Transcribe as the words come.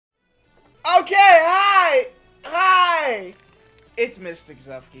Hey! It's Mystic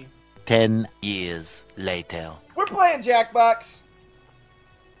Zufki. 10 years later. We're playing Jackbox.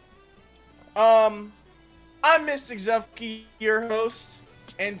 I'm Mystic Zufki, your host,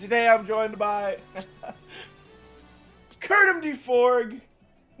 and today I'm joined by Curtum D. Forg.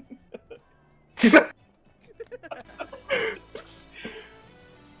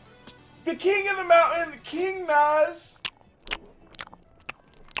 The King of the Mountain, King Nas.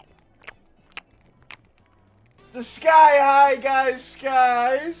 The Sky High guys,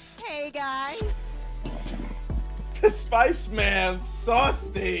 skies. Hey guys. The Spice Man,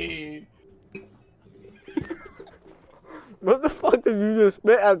 Saucy. What the fuck did you just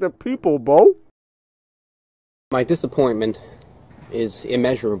spit at the people, bro? My disappointment is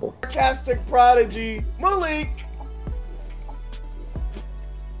immeasurable. Sarcastic prodigy, Malik.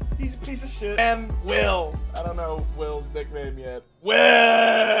 He's a piece of shit. And Will. I don't know Will's nickname yet. Will!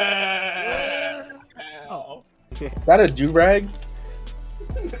 Oh. Is that a do-rag?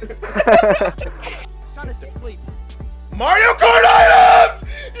 Wait. Mario Kart items!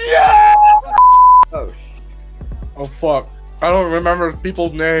 Yeah! Oh, Oh fuck. I don't remember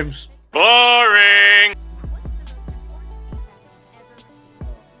people's names. Boring!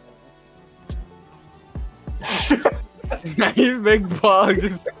 Nice big bog,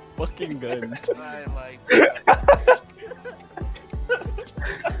 just fucking guns. I like that.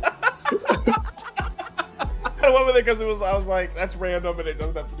 I went with it because I was like, that's random and it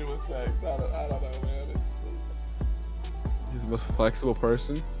doesn't have to do with sex. I don't know, man. He's the most flexible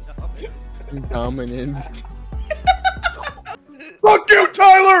person. Dominant. Fuck you,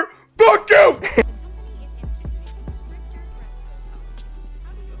 Tyler! Fuck you!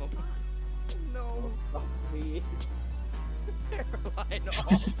 No. Me.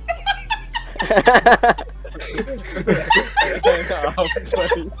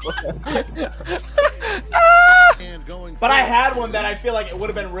 But I had one that I feel like it would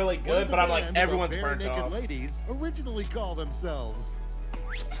have been really good, but I'm like, everyone's burnt off. Ladies originally call themselves.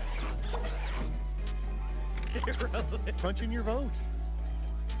 Punch in your vote.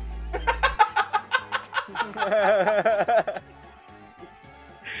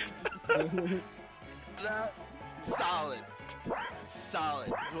 Solid.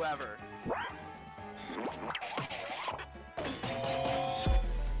 Solid. Whoever.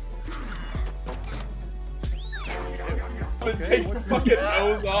 It takes the fucking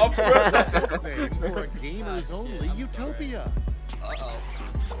nose off, bro. Best name for a gamers only utopia. Uh-oh.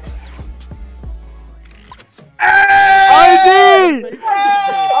 ID!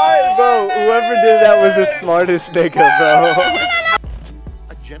 Alright, bro, whoever did that was the smartest nigga, bro.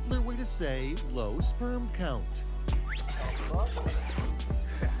 A gentler way to say low sperm count.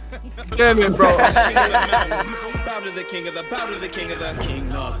 Damn it, bro. Bow to the king of the, bow to the king of the King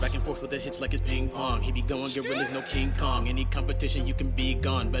Nas, back and forth with the hits like it's ping pong. He be going gorillas, no King Kong. Any competition you can be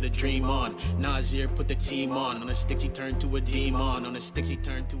gone, better dream on. Nasir put the team on the sticks he turned to a demon. On the sticks he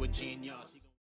turned to a genius.